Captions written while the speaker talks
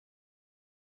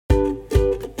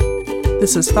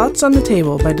This is Thoughts on the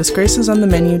Table by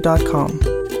disgracesonthemenu.com.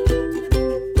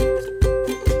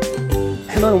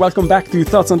 Hello and welcome back to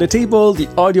Thoughts on the Table, the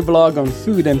audio blog on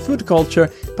food and food culture.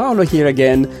 Paolo here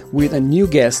again with a new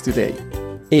guest today,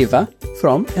 Eva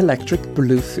from Electric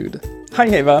Blue Food. Hi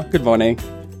Eva, good morning.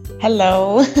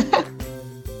 Hello.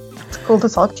 It's cool to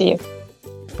talk to you.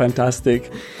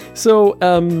 Fantastic. So,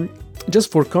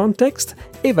 just for context,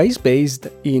 Eva is based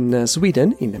in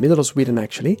Sweden, in the middle of Sweden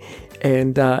actually,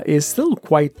 and is still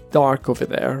quite dark over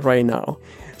there right now.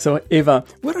 So Eva,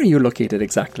 where are you located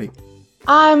exactly?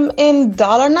 I'm in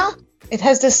Dalarna. It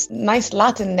has this nice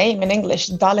Latin name in English,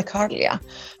 Dalecarlia,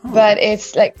 but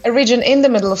it's like a region in the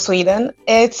middle of Sweden.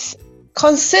 It's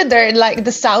considered like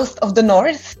the south of the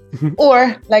north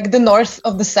or like the north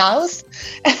of the south.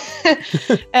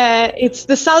 It's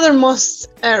the southernmost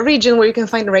region where you can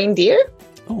find reindeer.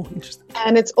 Oh, interesting.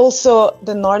 And it's also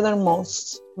the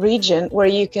northernmost region where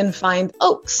you can find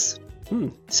oaks.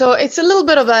 So it's a little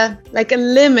bit of a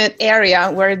limit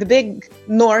area where the big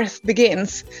north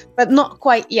begins, but not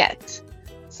quite yet.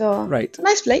 So right.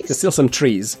 Nice place. There's still some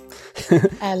trees.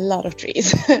 A lot of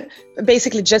trees.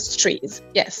 Basically just trees,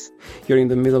 yes. You're in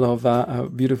the middle of a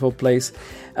beautiful place.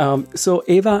 So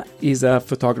Eva is a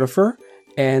photographer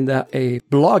and a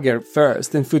blogger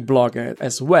first, and food blogger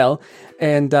as well.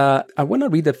 And I want to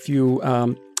read a few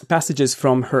passages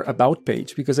from her About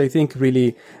page, because I think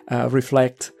really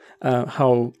reflect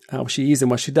how she is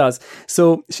and what she does.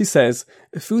 So she says,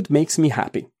 food makes me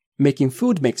happy. Making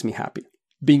food makes me happy.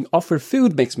 Being offered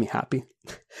food makes me happy.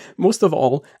 Most of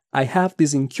all, I have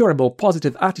this incurable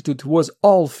positive attitude towards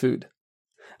all food.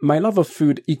 My love of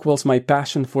food equals my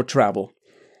passion for travel.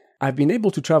 I've been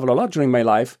able to travel a lot during my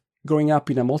life. Growing up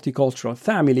in a multicultural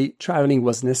family, traveling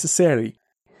was necessary.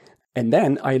 And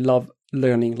then I love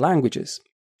learning languages.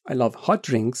 I love hot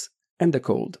drinks and the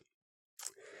cold.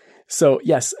 So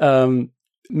yes,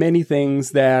 many things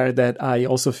there that I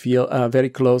also feel very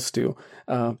close to.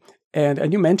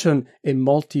 And you mentioned a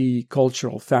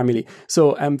multicultural family.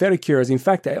 So I'm very curious. In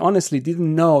fact, I honestly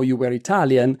didn't know you were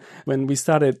Italian when we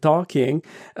started talking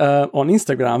on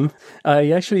Instagram. I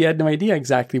actually had no idea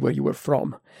exactly where you were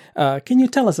from. Can you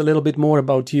tell us a little bit more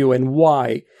about you and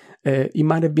why? It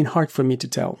might have been hard for me to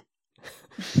tell.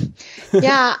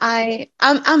 Yeah,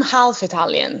 I'm half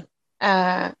Italian.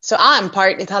 So I'm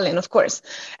part Italian, of course.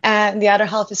 And the other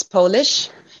half is Polish.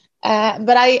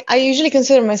 But I usually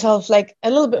consider myself like a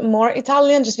little bit more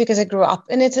Italian just because I grew up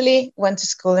in Italy, went to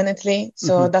school in Italy.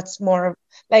 So that's more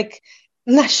like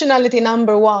nationality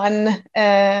number one,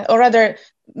 or rather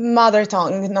mother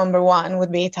tongue number one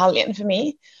would be Italian for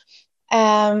me.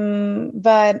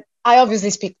 But I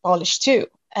obviously speak Polish too.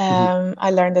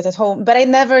 I learned it at home, but I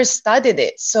never studied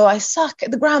it. So I suck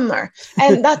at the grammar.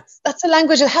 And that's a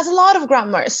language that has a lot of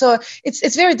grammar. So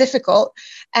it's very difficult.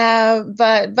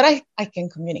 But I can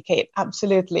communicate.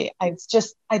 Absolutely. I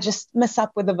just mess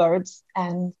up with the verbs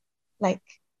and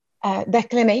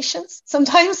declinations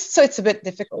sometimes. So it's a bit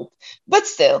difficult, but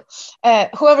still,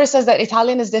 whoever says that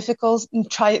Italian is difficult,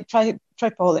 try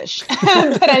Polish.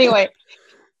 But anyway,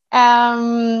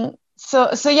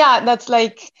 so yeah, that's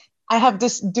like, I have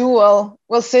this dual,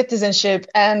 citizenship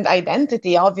and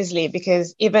identity, obviously,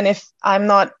 because even if I'm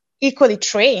not equally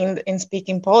trained in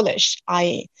speaking Polish,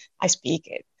 I speak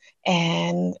it.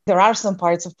 And there are some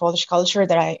parts of Polish culture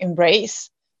that I embrace,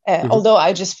 although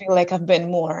I just feel like I've been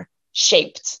more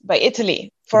shaped by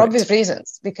Italy for obvious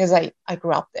reasons, because I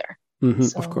grew up there.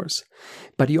 Of course.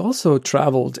 But you also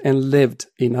traveled and lived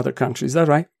in other countries, is that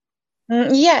right?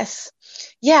 Yes.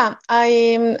 Yeah,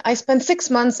 I spent 6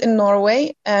 months in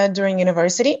Norway during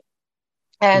university,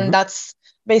 and that's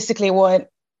basically what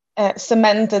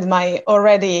cemented my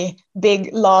already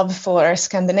big love for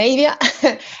Scandinavia.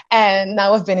 And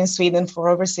now I've been in Sweden for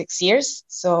over 6 years.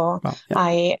 So wow,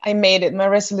 yeah. I made it my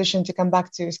resolution to come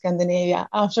back to Scandinavia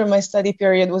after my study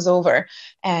period was over,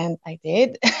 and I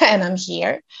did, and I'm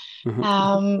here.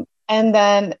 And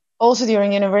then also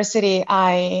during university,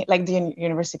 the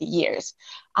university years,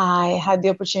 I had the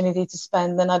opportunity to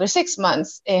spend another 6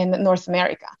 months in North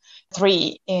America,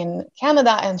 3 in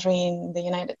Canada and 3 in the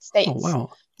United States. Oh,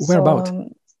 wow. Whereabouts?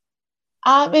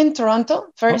 I'm in Toronto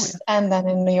first, and then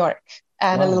in New York,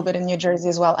 and a little bit in New Jersey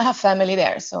as well. I have family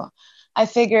there, so I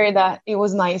figured that it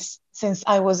was nice, since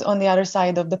I was on the other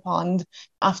side of the pond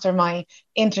after my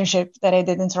internship that I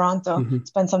did in Toronto,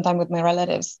 spend some time with my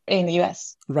relatives in the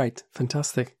US. Right.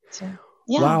 Fantastic. So,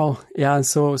 yeah. Wow. Yeah. I'm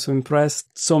so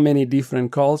impressed. So many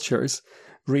different cultures,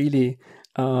 really.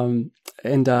 And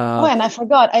I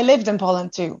forgot, I lived in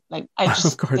Poland too. Like, I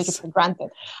just take it for granted.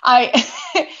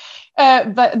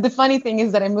 But the funny thing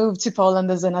is that I moved to Poland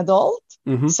as an adult.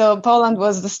 So Poland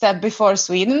was the step before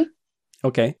Sweden.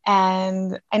 Okay.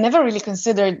 And I never really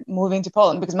considered moving to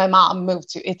Poland because my mom moved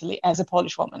to Italy as a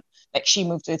Polish woman. Like she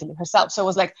moved to Italy herself. So I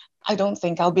was like, I don't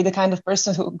think I'll be the kind of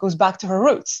person who goes back to her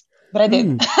roots. But I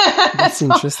did. That's So,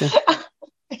 interesting.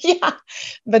 yeah.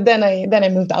 But then I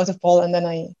moved out of Poland and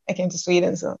I came to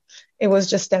Sweden. So it was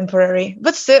just temporary,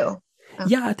 but still.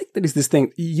 Yeah, I think there is this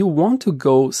thing. You want to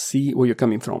go see where you're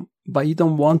coming from, but you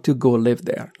don't want to go live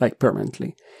there, like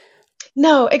permanently.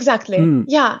 No, exactly.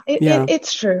 Yeah, Yeah.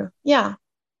 it's true. Yeah.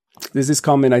 This is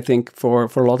common, I think, for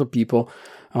a lot of people.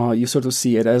 You sort of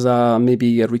see it as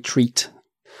maybe a retreat.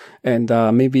 And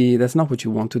maybe that's not what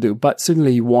you want to do, but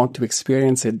certainly you want to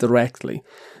experience it directly,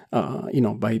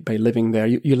 by living there.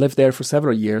 You lived there for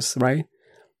several years, right?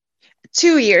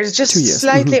 2 years, just 2 years.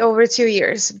 slightly over 2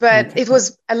 years. But it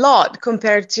was a lot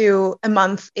compared to a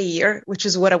month a year, which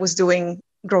is what I was doing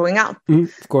growing up.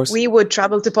 Of course. We would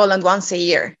travel to Poland once a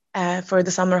year for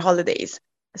the summer holidays.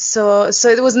 So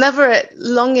it was never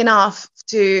long enough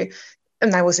to,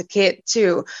 and I was a kid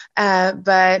too,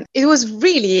 but it was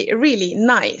really, really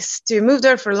nice to move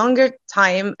there for a longer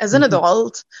time as an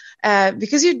adult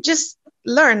because you just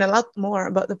learn a lot more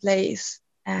about the place.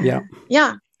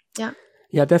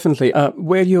 Yeah, definitely.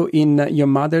 Were you in your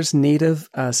mother's native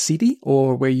city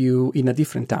or were you in a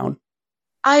different town?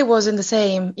 I was in the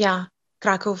same,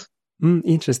 Krakow.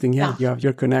 Interesting. Yeah, you have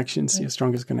your connections, your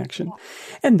strongest connection.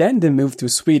 And then they moved to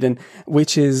Sweden,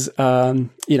 which is,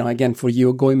 again, for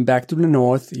you, going back to the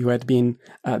north, you had been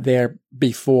there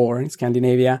before in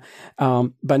Scandinavia,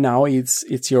 but now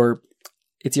it's your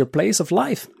place of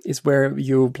life. It's where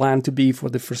you plan to be for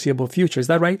the foreseeable future. Is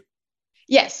that right?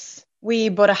 Yes. We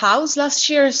bought a house last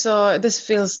year, so this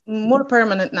feels more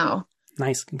permanent now.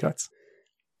 Nice. Congrats.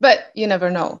 But you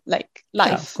never know, like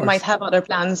life might have other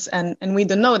plans and we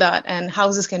don't know that. And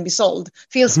houses can be sold.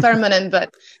 Feels permanent,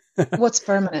 but what's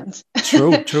permanent?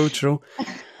 True.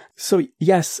 So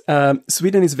yes,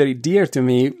 Sweden is very dear to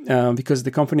me because the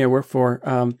company I work for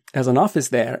has an office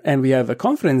there and we have a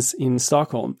conference in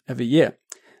Stockholm every year.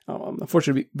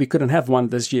 Unfortunately, we couldn't have one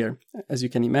this year. As you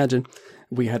can imagine,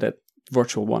 we had a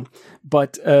virtual one,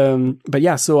 but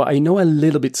yeah, so I know a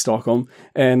little bit Stockholm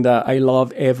and I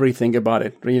love everything about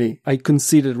it. Really, I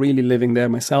consider really living there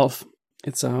myself.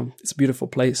 It's a beautiful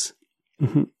place.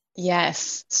 Mm-hmm.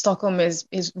 Yes, Stockholm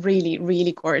is really,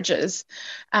 really gorgeous.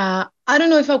 I don't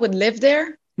know if I would live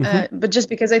there, but just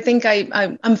because I think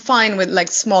I'm fine with like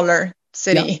smaller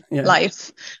city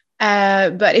life.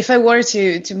 But if I were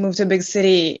to move to a big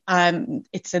city,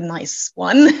 it's a nice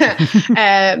one.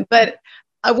 But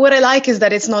what I like is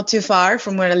that it's not too far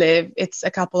from where I live. It's a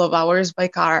couple of hours by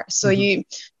car. So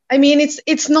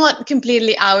it's not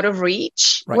completely out of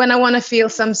reach when I want to feel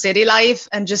some city life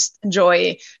and just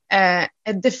enjoy a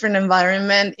different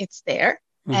environment. It's there.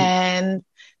 And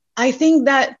I think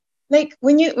that like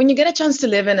when you get a chance to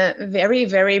live in a very,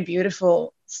 very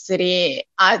beautiful city,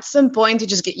 at some point you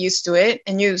just get used to it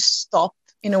and you stop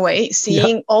in a way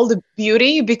seeing all the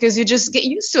beauty because you just get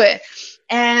used to it.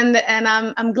 And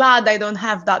I'm glad I don't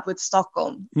have that with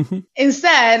Stockholm.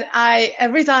 Instead,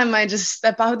 every time I just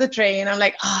step out the train, I'm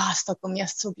like, Stockholm,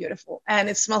 yes, so beautiful. And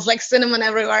it smells like cinnamon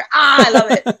everywhere. I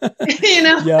love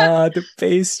it. Yeah, the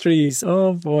pastries.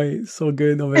 Oh boy, so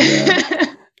good over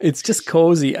there. It's just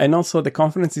cozy. And also the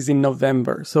conference is in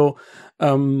November. So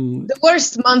the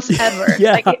worst month ever.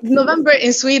 Like November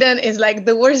in Sweden is like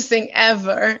the worst thing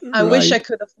ever. I wish I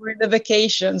could afford a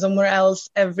vacation somewhere else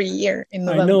every year in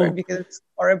November because it's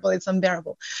horrible. It's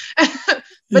unbearable.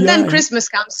 But then Christmas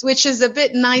comes, which is a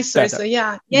bit nicer. Better. So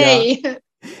yay. Yeah.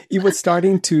 It was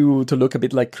starting to look a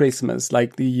bit like Christmas.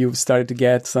 Like you started to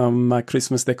get some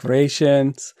Christmas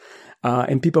decorations.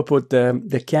 And people put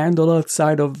the candle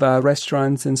outside of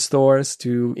restaurants and stores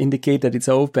to indicate that it's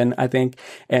open, I think,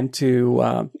 and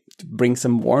to bring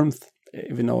some warmth,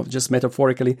 even though just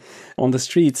metaphorically, on the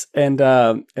streets. And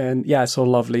yeah, so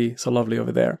lovely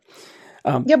over there.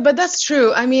 But that's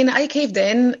true. I mean, I caved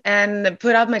in and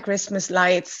put up my Christmas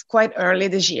lights quite early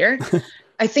this year.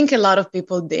 I think a lot of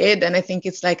people did, and I think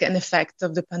it's like an effect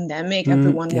of the pandemic.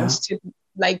 Everyone wants to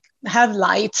like have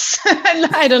lights.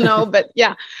 I don't know, but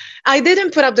yeah, I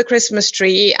didn't put up the Christmas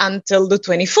tree until the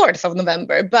 24th of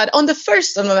November. But on the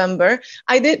 1st of November,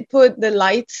 I did put the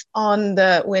lights on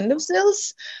the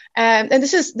windowsills. And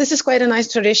this is quite a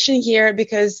nice tradition here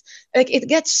because like it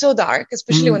gets so dark,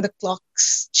 especially when the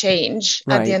clocks change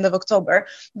at the end of October,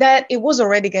 that it was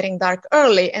already getting dark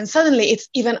early, and suddenly it's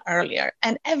even earlier.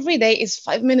 And every day is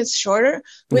 5 minutes shorter,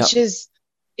 which is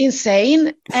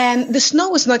insane. And the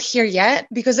snow is not here yet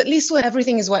because at least when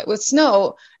everything is white with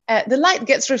snow, the light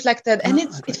gets reflected and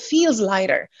it feels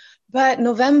lighter. But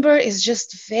November is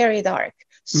just very dark.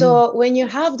 So when you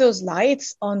have those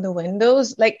lights on the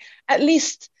windows, like at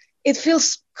least it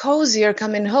feels cozier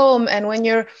coming home. And when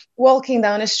you're walking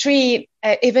down a street,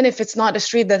 even if it's not a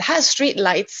street that has street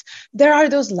lights, there are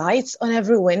those lights on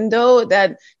every window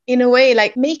that in a way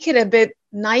like make it a bit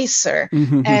nicer.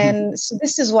 And so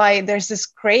this is why there's this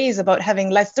craze about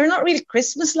having lights. They're not really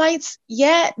Christmas lights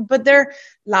yet, but they're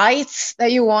lights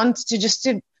that you want to just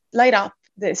to light up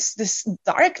this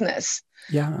darkness.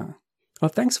 Yeah. Well,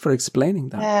 thanks for explaining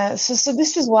that. So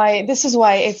this is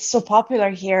why it's so popular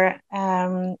here,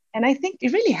 and I think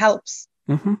it really helps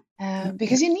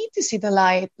because you need to see the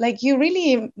light. Like you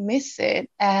really miss it,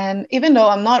 and even though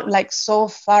I'm not like so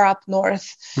far up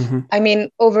north, I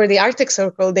mean, over the Arctic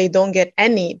Circle, they don't get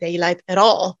any daylight at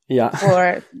all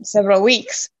for several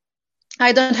weeks.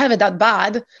 I don't have it that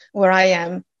bad where I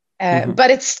am. But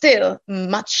it's still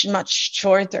much, much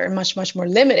shorter, much more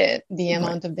limited, the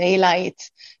amount of daylight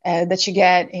that you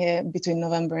get between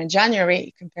November and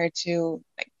January compared to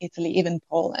like Italy, even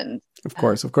Poland. Of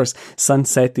course.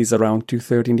 Sunset is around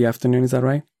 2:30 in the afternoon. Is that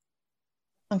right?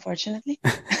 Unfortunately.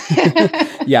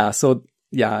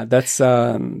 That's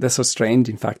so strange.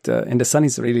 In fact, and the sun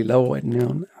is really low at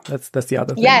noon. That's the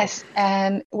other thing. Yes,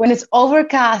 and when it's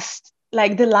overcast,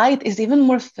 like the light is even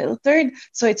more filtered,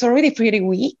 so it's already pretty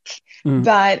weak.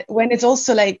 But when it's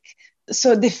also like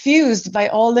so diffused by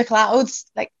all the clouds,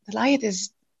 like the light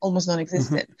is almost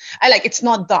non-existent. It's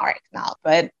not dark now,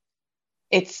 but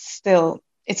it's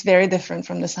very different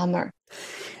from the summer.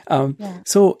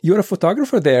 So you're a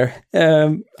photographer there.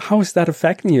 How is that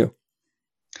affecting you?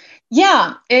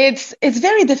 Yeah, it's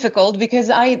very difficult because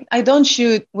I don't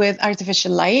shoot with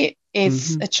artificial light.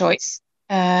 It's a choice.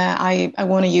 I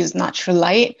want to use natural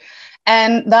light.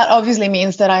 And that obviously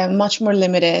means that I am much more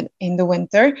limited in the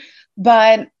winter.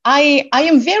 But I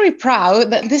am very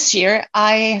proud that this year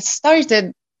I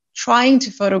started trying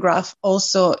to photograph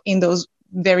also in those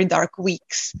very dark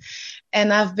weeks.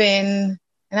 And I've been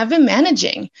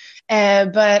managing.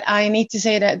 But I need to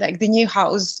say that like the new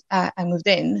house I moved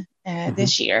in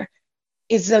this year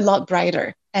is a lot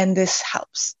brighter, and this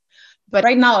helps. But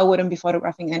right now I wouldn't be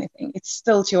photographing anything. It's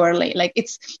still too early. Like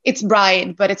it's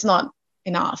bright, but it's not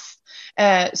enough.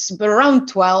 But around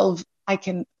 12, I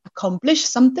can accomplish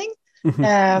something,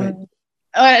 or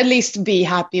at least be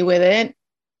happy with it.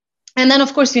 And then,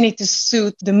 of course, you need to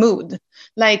suit the mood.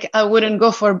 Like I wouldn't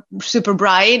go for super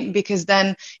bright because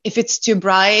then if it's too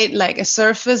bright, like a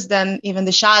surface, then even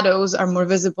the shadows are more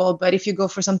visible. But if you go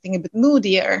for something a bit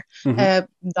moodier,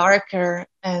 darker,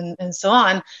 and so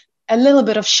on, a little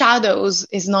bit of shadows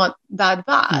is not that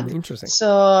bad. Interesting.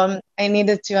 So I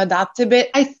needed to adapt a bit.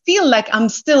 I feel like I'm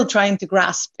still trying to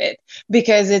grasp it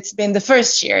because it's been the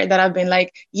first year that I've been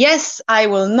like, yes, I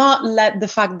will not let the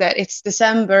fact that it's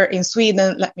December in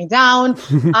Sweden let me down.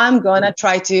 I'm going to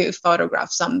try to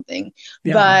photograph something.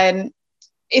 But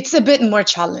it's a bit more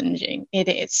challenging. It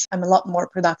is. I'm a lot more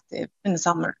productive in the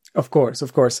summer. Of course.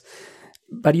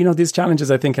 But, these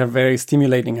challenges, I think, are very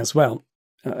stimulating as well.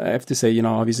 I have to say,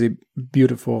 obviously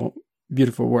beautiful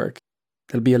work.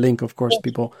 There'll be a link, of course,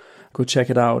 people go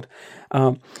check it out.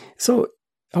 So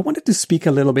I wanted to speak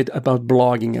a little bit about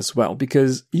blogging as well,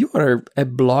 because you are a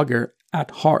blogger at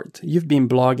heart. You've been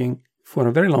blogging for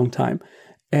a very long time.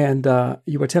 And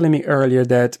you were telling me earlier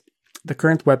that the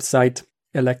current website,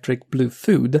 Electric Blue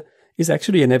Food, is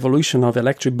actually an evolution of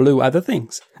Electric Blue Other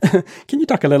Things. Can you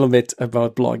talk a little bit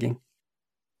about blogging?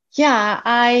 Yeah,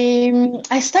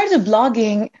 I started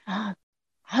blogging.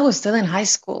 I was still in high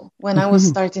school when I was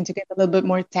starting to get a little bit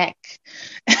more tech.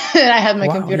 I had my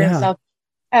computer and stuff.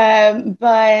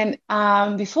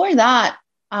 But before that,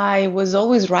 I was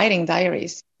always writing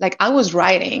diaries. Like I was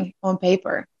writing on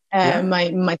paper.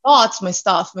 My thoughts, my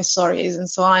stuff, my stories, and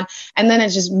so on. And then I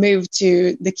just moved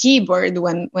to the keyboard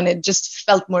when it just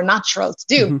felt more natural to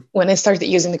do, when I started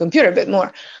using the computer a bit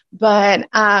more. But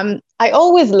I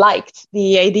always liked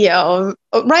the idea of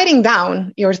writing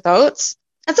down your thoughts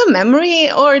as a memory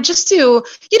or just to,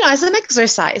 as an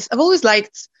exercise. I've always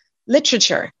liked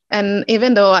literature. And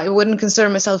even though I wouldn't consider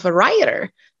myself a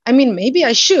writer, I mean, maybe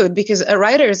I should, because a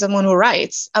writer is someone who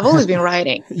writes. I've always been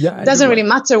writing. It doesn't really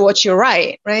matter what you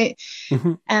write, right?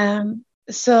 When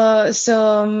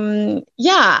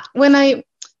I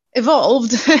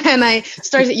evolved and I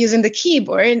started using the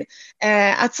keyboard,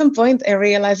 at some point I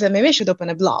realized that maybe I should open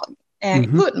a blog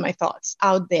and put my thoughts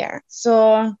out there.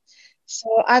 So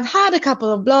I've had a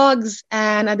couple of blogs,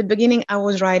 and at the beginning I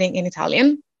was writing in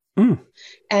Italian.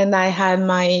 And I had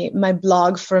my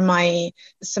blog for my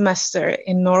semester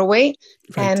in Norway.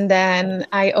 Right. And then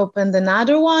I opened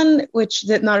another one, which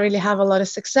did not really have a lot of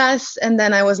success. And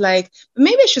then I was like,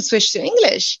 maybe I should switch to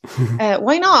English.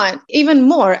 Why not? Even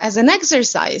more as an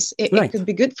exercise. It could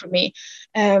be good for me.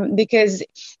 Because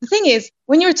the thing is,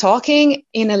 when you're talking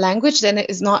in a language that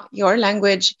is not your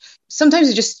language, sometimes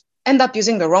you just end up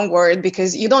using the wrong word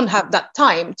because you don't have that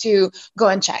time to go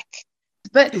and check.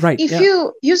 But if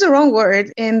you use a wrong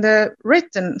word in the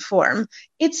written form,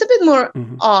 it's a bit more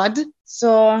odd.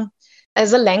 So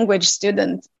as a language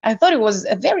student, I thought it was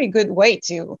a very good way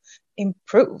to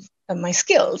improve my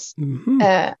skills,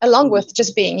 along with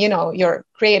just being, your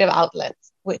creative outlet,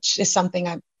 which is something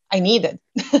I needed.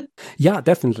 Yeah,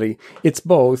 definitely. It's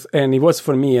both. And it was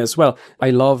for me as well. I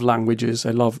love languages.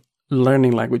 I love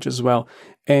learning language as well.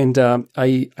 And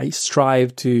I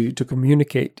strive to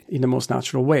communicate in the most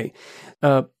natural way,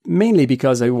 mainly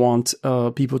because I want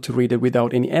people to read it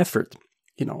without any effort.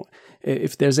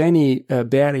 If there's any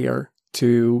barrier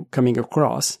to coming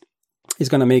across, it's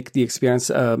going to make the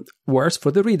experience worse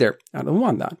for the reader. I don't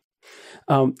want that.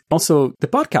 Also, the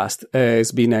podcast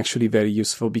has been actually very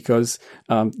useful because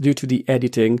due to the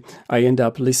editing, I end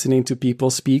up listening to people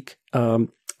speak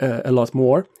a lot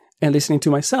more and listening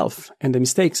to myself and the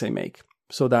mistakes I make.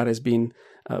 So that has been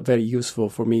very useful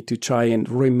for me to try and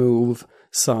remove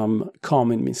some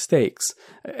common mistakes.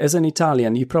 As an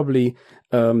Italian, you probably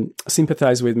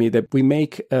sympathize with me that we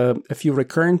make a few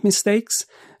recurrent mistakes,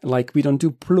 like we don't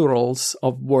do plurals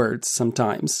of words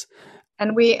sometimes.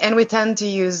 And we tend to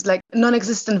use like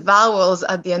non-existent vowels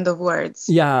at the end of words.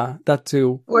 Yeah, that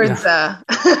too. Words. Yeah.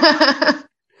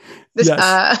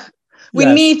 We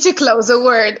need to close a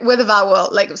word with a vowel.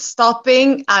 Like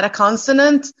stopping at a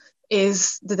consonant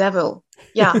is the devil.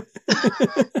 Yeah.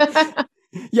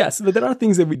 Yes, but there are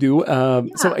things that we do.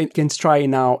 So I can try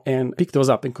now and pick those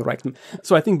up and correct them.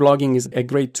 So I think blogging is a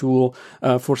great tool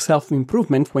for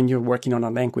self-improvement when you're working on a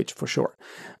language, for sure.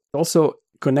 Also,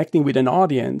 connecting with an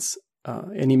audience,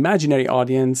 an imaginary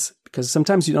audience, because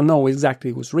sometimes you don't know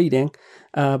exactly who's reading,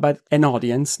 but an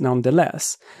audience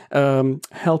nonetheless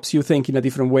helps you think in a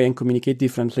different way and communicate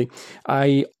differently.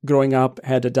 I, growing up,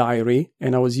 had a diary,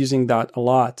 and I was using that a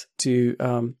lot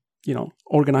to,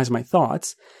 organize my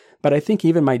thoughts. But I think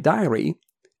even my diary,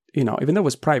 even though it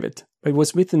was private, it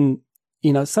was written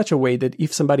in such a way that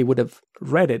if somebody would have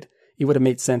read it, it would have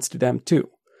made sense to them too.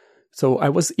 So I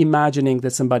was imagining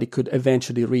that somebody could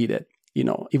eventually read it.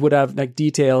 It would have like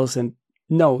details and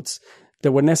notes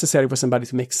that were necessary for somebody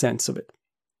to make sense of it.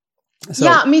 So,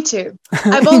 yeah, me too.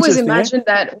 I've always imagined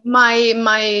that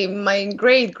my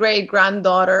great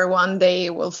granddaughter one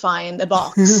day will find a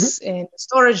box in the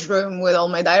storage room with all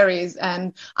my diaries,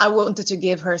 and I wanted to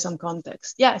give her some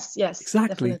context. Yes,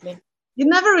 exactly. Definitely. You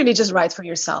never really just write for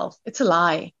yourself. It's a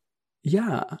lie.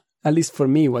 Yeah, at least for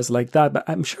me it was like that. But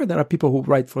I'm sure there are people who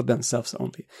write for themselves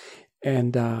only.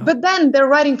 And but then they're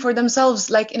writing for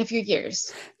themselves like in a few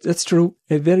years. That's true.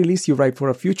 At the very least, you write for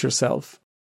a future self.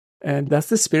 And that's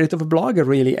the spirit of a blogger,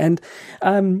 really. And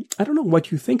I don't know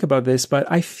what you think about this,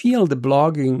 but I feel the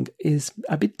blogging is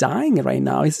a bit dying right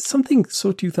now. Is it something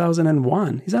so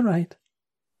 2001? Is that right?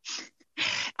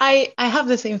 I have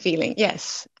the same feeling,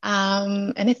 yes.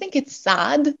 And I think it's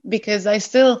sad because I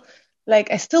still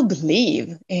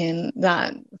believe in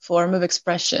that form of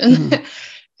expression,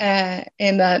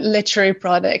 in that literary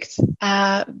product.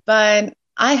 But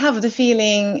I have the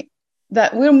feeling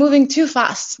that we're moving too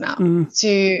fast now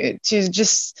to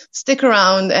just stick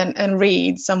around and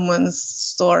read someone's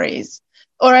stories,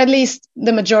 or at least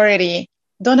the majority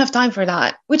don't have time for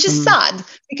that, which is sad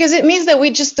because it means that we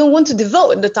just don't want to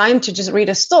devote the time to just read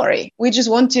a story. We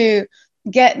just want to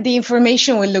get the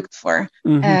information we looked for,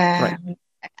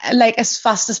 like as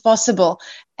fast as possible.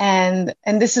 And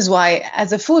this is why,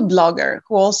 as a food blogger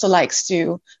who also likes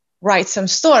to write some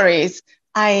stories,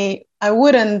 I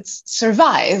wouldn't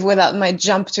survive without my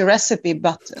jump to recipe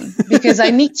button, because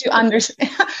I need to understand.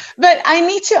 But I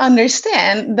need to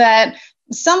understand that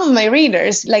some of my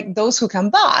readers, like those who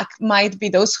come back, might be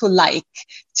those who like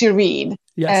to read,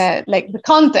 like the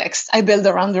context I build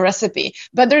around the recipe.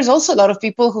 But there's also a lot of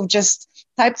people who just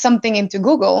type something into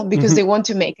Google because they want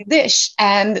to make a dish,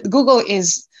 and Google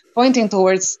is pointing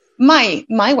towards my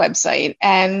website,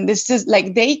 and this is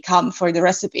like they come for the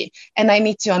recipe, and I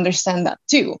need to understand that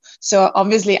too. So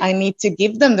obviously I need to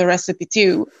give them the recipe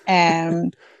too.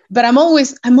 But I'm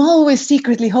always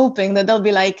secretly hoping that they'll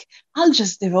be like, I'll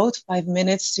just devote 5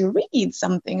 minutes to read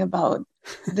something about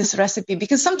this recipe,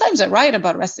 because sometimes I write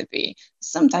about recipe,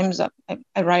 sometimes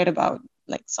I write about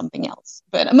like something else.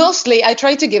 But mostly I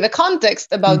try to give a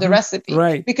context about the recipe,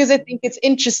 right, because I think it's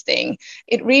interesting.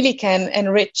 It really can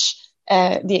enrich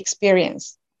the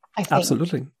experience, I think.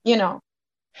 absolutely. You know,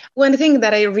 one thing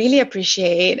that I really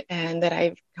appreciate and that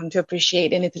I've come to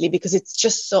appreciate in Italy, because it's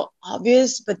just so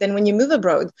obvious, but then when you move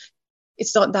abroad,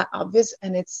 it's not that obvious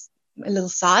and it's a little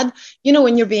sad. You know,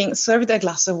 when you're being served a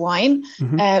glass of wine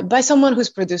by someone who's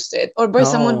produced it, or by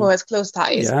someone who has close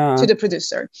ties to the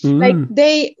producer, like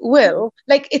they will,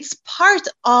 like it's part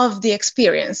of the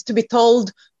experience to be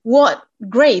told what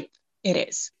grape it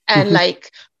is and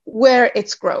like where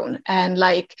it's grown and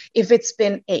like if it's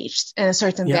been aged in a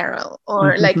certain barrel,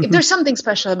 or like if there's something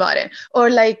special about it, or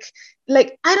like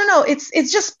I don't know,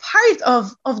 it's just part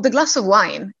of the glass of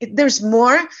wine. There's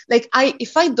more. Like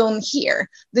if I don't hear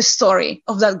the story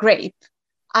of that grape,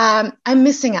 I'm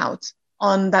missing out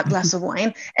on that glass of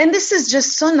wine. And this is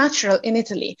just so natural in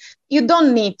Italy. You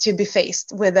don't need to be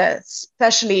faced with a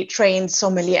specially trained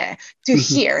sommelier to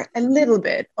hear a little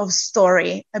bit of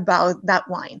story about that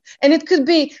wine. And it could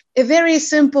be a very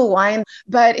simple wine,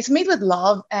 but it's made with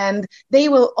love, and they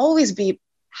will always be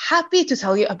happy to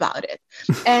tell you about it.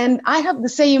 And I have the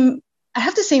same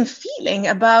feeling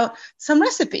about some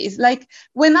recipes. Like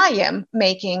when I am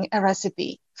making a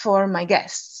recipe for my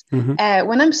guests,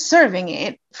 when I'm serving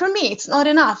it, for me, it's not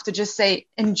enough to just say,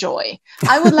 enjoy.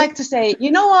 I would like to say,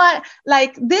 you know what,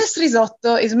 like this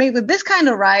risotto is made with this kind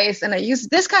of rice, and I use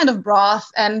this kind of broth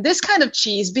and this kind of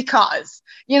cheese because,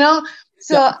 you know,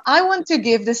 so I want to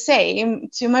give the same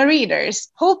to my readers,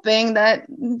 hoping that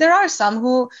there are some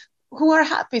who are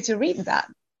happy to read that.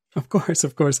 Of course.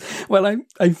 Well,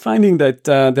 I'm finding that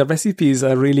the recipes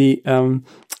are really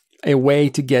a way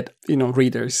to get,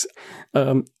 readers.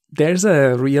 There's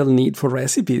a real need for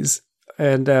recipes,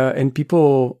 and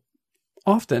people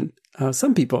often,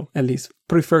 some people at least,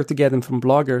 prefer to get them from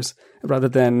bloggers rather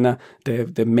than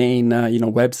the main,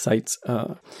 websites.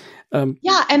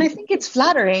 Yeah, and I think it's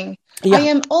flattering. Yeah. I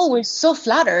am always so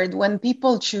flattered when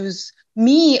people choose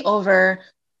me over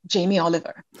Jamie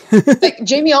Oliver. Like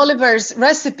Jamie Oliver's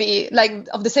recipe, like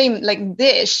of the same like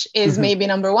dish, is maybe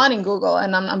number 1 in Google,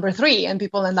 and I'm number 3, and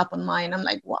people end up on mine. I'm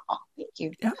like, wow, thank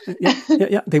you.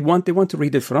 Yeah. They want to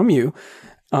read it from you.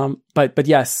 But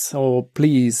yes, so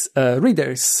please,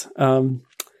 readers,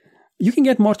 you can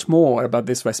get much more about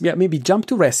this recipe. Yeah, maybe jump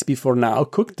to recipe for now,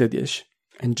 cook the dish,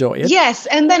 enjoy it. Yes,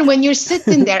 and then when you're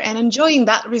sitting there and enjoying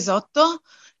that risotto,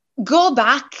 go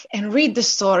back and read the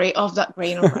story of that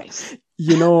grain of rice.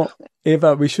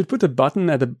 Eva, we should put a button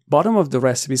at the bottom of the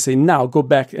recipe saying, now go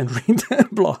back and read the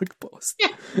blog post. Yeah.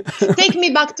 Take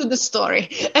me back to the story.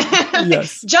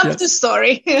 Yes. Jump to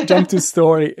story. Jump to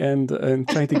story and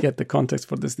try to get the context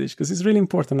for this dish, because it's really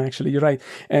important, actually. You're right.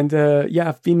 And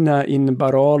I've been in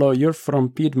Barolo. You're from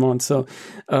Piedmont. So,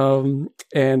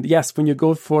 and yes, when you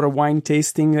go for a wine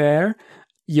tasting there,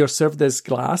 you're served this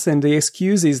glass, and the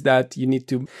excuse is that you need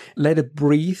to let it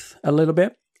breathe a little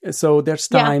bit. So there's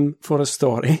time for a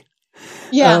story.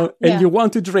 And you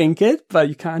want to drink it, but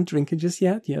you can't drink it just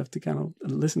yet. You have to kind of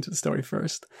listen to the story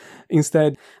first.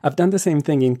 Instead, I've done the same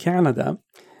thing in Canada.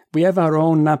 We have our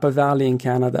own Napa Valley in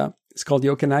Canada. It's called the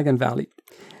Okanagan Valley.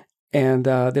 And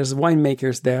there's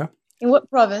winemakers there. In what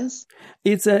province?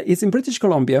 It's in British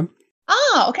Columbia.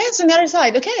 Ah, okay. It's on the other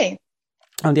side. Okay.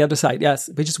 On the other side, yes,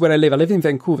 which is where I live. I live in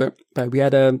Vancouver, but we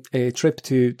had a trip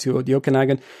to the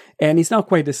Okanagan, and it's not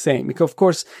quite the same. Because, of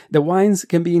course, the wines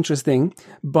can be interesting,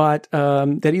 but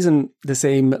there isn't the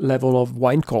same level of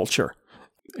wine culture.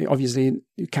 Obviously,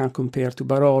 you can't compare to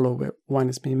Barolo, where wine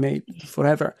has been made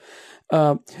forever.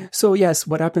 So, yes,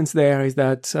 what happens there is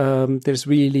that there's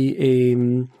really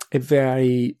a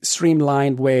very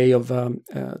streamlined way of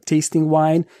tasting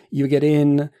wine. You get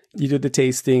in, you do the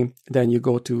tasting, then you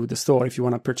go to the store if you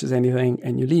want to purchase anything,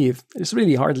 and you leave. There's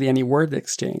really hardly any word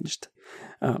exchanged,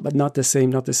 but not the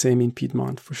same in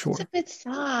Piedmont, for sure. It's a bit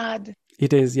sad.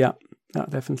 It is, yeah,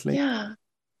 definitely. Yeah.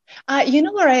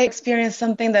 Where I experienced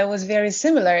something that was very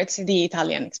similar to the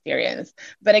Italian experience,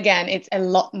 but again, it's a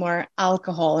lot more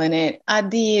alcohol in it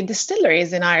at the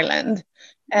distilleries in Ireland.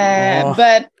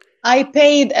 But I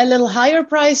paid a little higher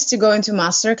price to go into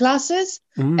master classes.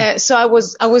 So I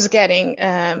was getting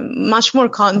much more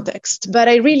context, but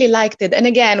I really liked it. And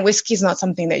again, whiskey is not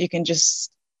something that you can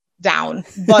just down,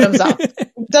 bottoms up.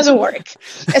 It doesn't work,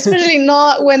 especially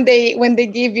not when they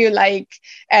give you like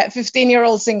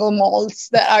 15-year-old single malts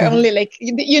that are only like,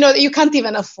 you can't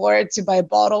even afford to buy a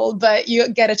bottle, but you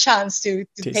get a chance to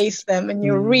taste them, and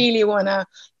you really want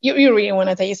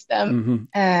to taste them.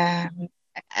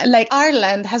 Like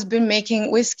Ireland has been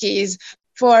making whiskeys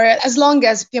for as long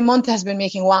as Piemonte has been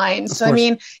making wine. So, I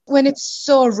mean, when it's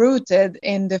so rooted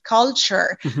in the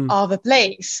culture of a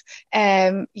place,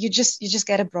 you just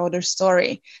get a broader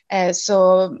story.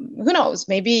 So who knows,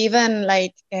 maybe even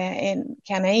like in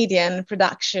Canadian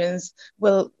productions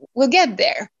will get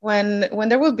there when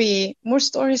there will be more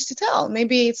stories to tell.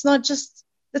 Maybe it's not just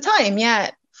the time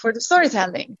yet for the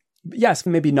storytelling. Yes,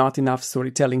 maybe not enough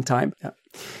storytelling time. Yeah.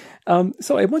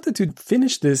 So I wanted to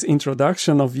finish this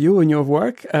introduction of you and your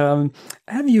work.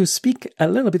 Have you speak a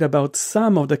little bit about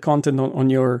some of the content on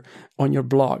your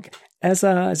blog as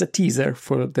a teaser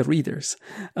for the readers.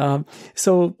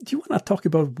 So do you want to talk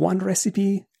about one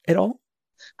recipe at all?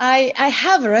 I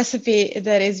have a recipe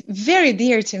that is very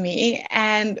dear to me,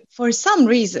 and for some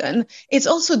reason, it's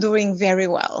also doing very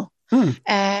well.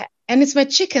 And it's my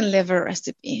chicken liver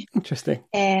recipe. Interesting.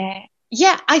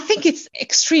 Yeah, I think it's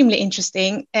extremely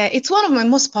interesting. It's one of my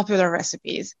most popular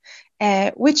recipes,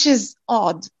 which is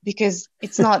odd because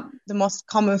it's not the most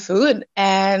common food.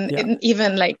 And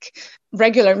even like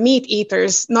regular meat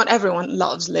eaters, not everyone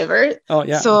loves liver. Oh,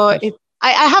 yeah. So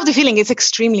I have the feeling it's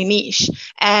extremely niche.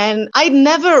 And I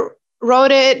never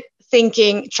wrote it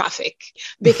thinking traffic,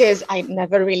 because I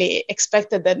never really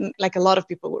expected that like a lot of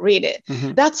people would read it.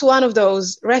 That's one of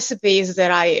those recipes that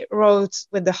I wrote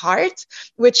with the heart,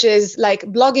 which is like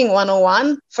blogging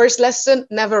 101. First lesson,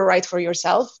 never write for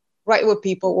yourself. Write what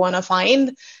people want to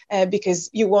find, because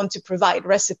you want to provide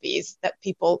recipes that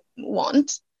people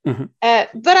want.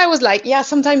 But I was like, yeah,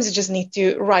 sometimes you just need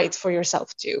to write for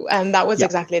yourself too. And that was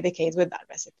exactly the case with that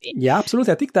recipe. Yeah,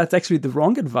 absolutely. I think that's actually the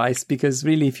wrong advice, because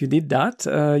really, if you did that,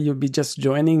 you'll be just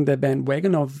joining the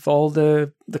bandwagon of all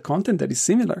the content that is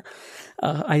similar.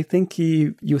 I think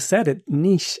you said it,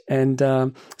 niche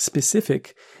and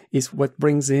specific is what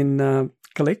brings in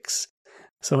clicks.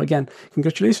 So again,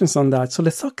 congratulations on that. So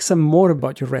let's talk some more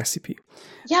about your recipe.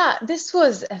 Yeah, this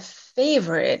was a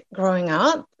favorite growing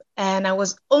up. And I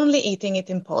was only eating it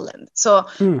in Poland. So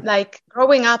like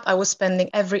growing up, I was spending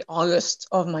every August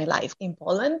of my life in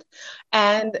Poland.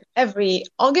 And every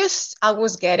August, I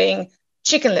was getting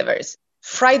chicken livers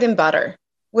fried in butter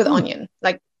with onion.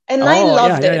 I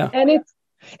loved it. Yeah.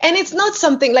 And it's not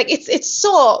something like it's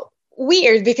so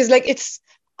weird, because like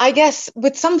I guess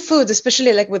with some foods,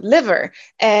 especially like with liver,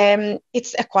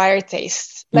 it's acquired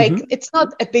taste. Like it's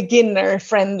not a beginner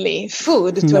friendly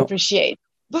food to appreciate.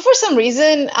 But for some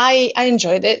reason, I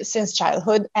enjoyed it since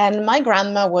childhood. And my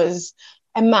grandma was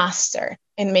a master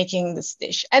in making this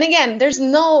dish. And again, there's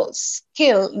no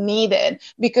skill needed,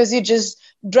 because you just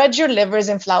dredge your livers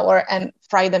in flour and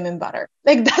fry them in butter.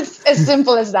 Like that's as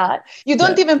simple as that. You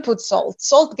don't even put salt.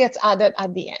 Salt gets added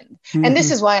at the end. And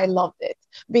this is why I loved it,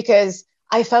 because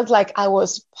I felt like I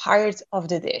was part of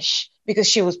the dish, because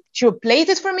she would plate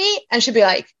it for me and she'd be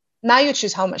like, now you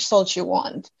choose how much salt you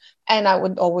want. And I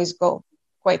would always go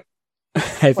quite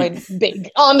big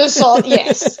on the salt.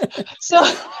 Yes. So,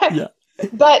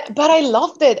 but I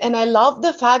loved it. And I loved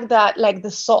the fact that like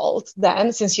the salt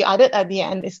then, since you add it at the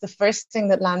end, it's the first thing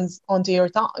that lands onto your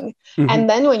tongue. And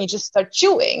then when you just start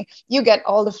chewing, you get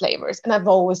all the flavors. And I've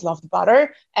always loved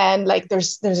butter. And like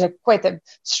there's quite a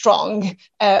strong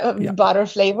butter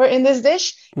flavor in this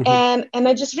dish. And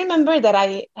I just remember that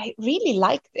I really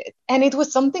liked it. And it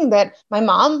was something that my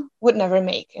mom would never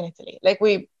make in Italy. Like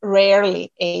we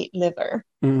rarely ate liver.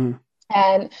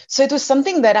 And so it was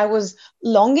something that I was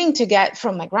longing to get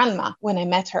from my grandma when I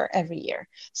met her every year.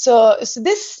 So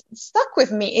this stuck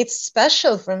with me. It's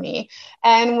special for me.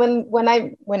 And when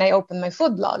I opened my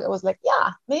food blog, I was like,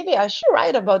 yeah, maybe I should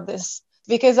write about this,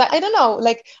 because I don't know,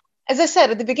 like, as I said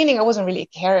at the beginning, I wasn't really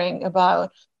caring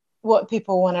about what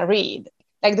people want to read.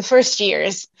 Like the first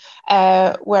years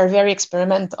were very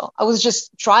experimental. I was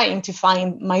just trying to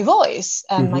find my voice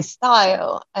and my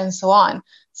style and so on.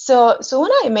 So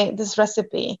when I made this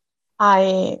recipe,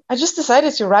 I just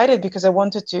decided to write it because I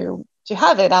wanted to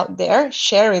have it out there,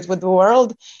 share it with the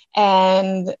world.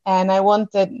 And I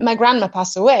wanted, my grandma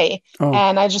passed away,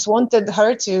 and I just wanted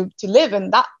her to live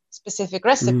in that specific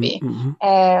recipe.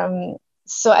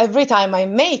 So every time I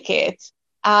make it,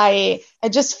 I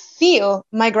just feel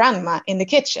my grandma in the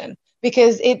kitchen,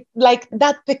 because it like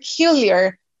that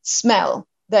peculiar smell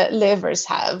that livers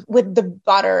have with the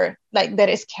butter, like that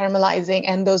is caramelizing,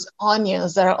 and those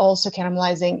onions that are also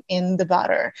caramelizing in the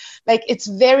butter. Like it's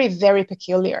very, very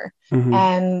peculiar.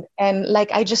 And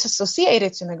like I just associate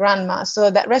it to my grandma.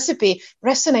 So that recipe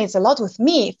resonates a lot with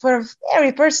me for a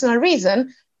very personal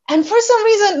reason. And for some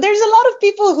reason, there's a lot of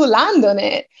people who land on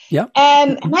it.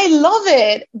 And I love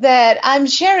it that I'm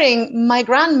sharing my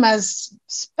grandma's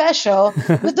special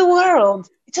with the world.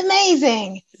 It's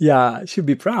amazing. Yeah, she'd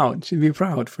be proud. She'd be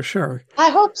proud for sure.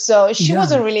 I hope so. She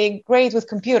wasn't really great with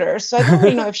computers, so I don't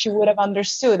really know if she would have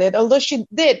understood it, although she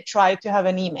did try to have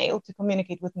an email to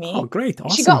communicate with me. Oh, great.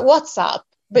 Awesome. She got WhatsApp,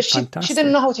 but she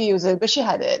didn't know how to use it, but she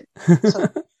had it. So,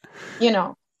 you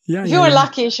know, if you were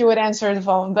lucky, she would answer the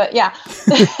phone, but yeah.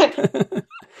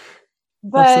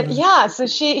 But yeah, so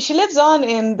she lives on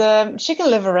in the chicken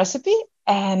liver recipe,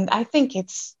 and I think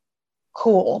it's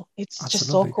cool. It's just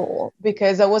so cool,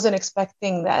 because I wasn't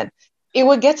expecting that it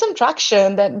would get some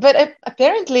traction. But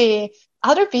apparently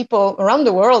other people around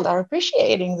the world are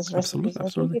appreciating this recipe.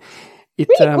 Absolutely.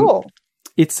 It's really cool.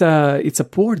 It's a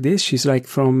poor dish. It's like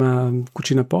from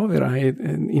cucina povera.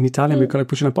 In Italian, we call it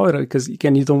cucina povera because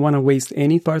again, you don't want to waste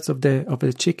any parts of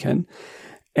the chicken.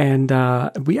 And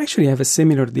we actually have a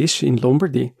similar dish in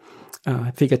Lombardy,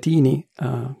 fegatini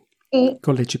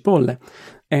con le cipolle.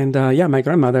 And my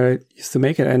grandmother used to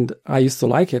make it, and I used to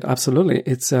like it. Absolutely,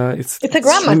 it's a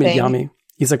grandma thing. Yummy.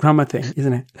 It's a grandma thing,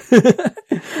 isn't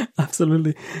it?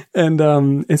 Absolutely, and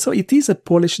so it is a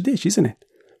Polish dish, isn't it?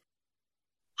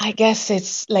 I guess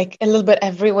it's like a little bit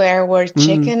everywhere where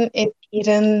chicken is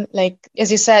eaten. Like,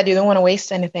 as you said, you don't want to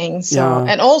waste anything. So,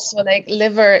 and also like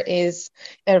liver is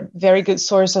a very good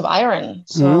source of iron.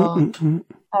 So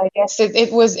I guess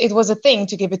it was a thing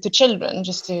to give it to children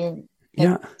just to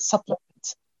supplement.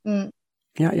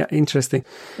 Yeah, interesting.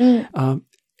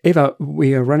 Eva,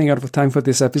 we are running out of time for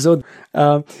this episode.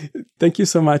 Thank you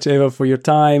so much, Eva, for your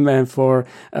time and for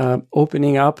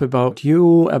opening up about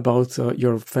you, about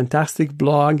your fantastic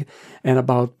blog and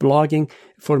about blogging.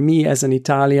 For me as an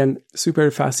Italian,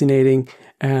 super fascinating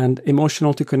and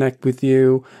emotional to connect with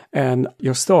you and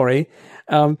your story.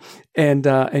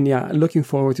 Looking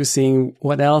forward to seeing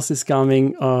what else is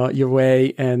coming your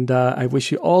way. And I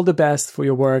wish you all the best for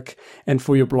your work and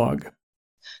for your blog.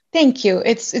 Thank you.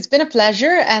 It's been a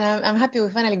pleasure, and I'm happy we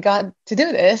finally got to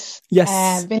do this. Yes.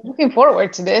 I've been looking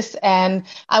forward to this, and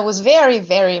I was very,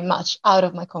 very much out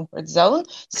of my comfort zone.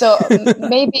 So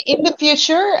maybe in the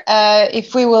future,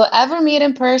 if we will ever meet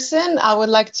in person, I would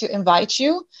like to invite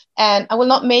you. And I will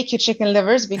not make you chicken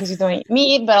livers because you don't eat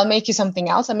meat, but I'll make you something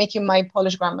else. I'll make you my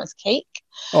Polish grandma's cake.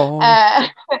 Oh.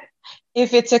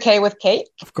 If it's okay with cake,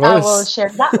 of course. I will share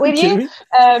that with you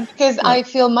because I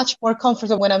feel much more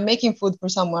comfortable when I'm making food for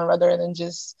someone rather than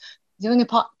just doing a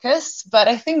podcast. But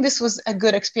I think this was a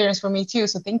good experience for me too.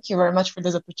 So thank you very much for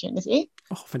this opportunity.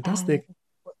 Oh, fantastic.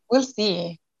 We'll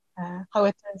see how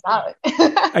it turns out.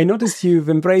 I noticed you've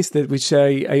embraced it, which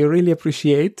I really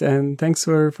appreciate. And thanks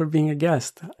for being a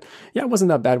guest. Yeah, it wasn't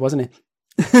that bad, wasn't it?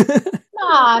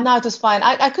 No, it was fine.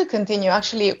 I could continue.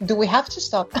 Actually, do we have to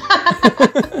stop?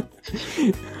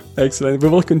 Excellent. We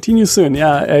will continue soon.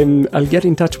 Yeah, I'll get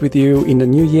in touch with you in the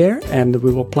new year and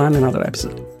we will plan another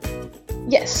episode.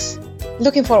 Yes.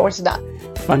 Looking forward to that.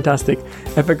 Fantastic.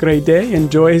 Have a great day.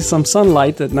 Enjoy some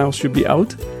sunlight that now should be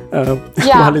out.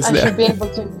 While it's there. Should be able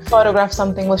to photograph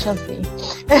something. We shall see.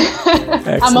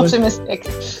 I'm optimistic.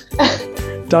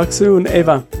 Talk soon,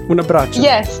 Eva. Un abbraccio.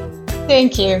 Yes.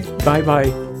 Thank you. Bye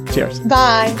bye. Cheers.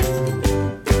 Bye.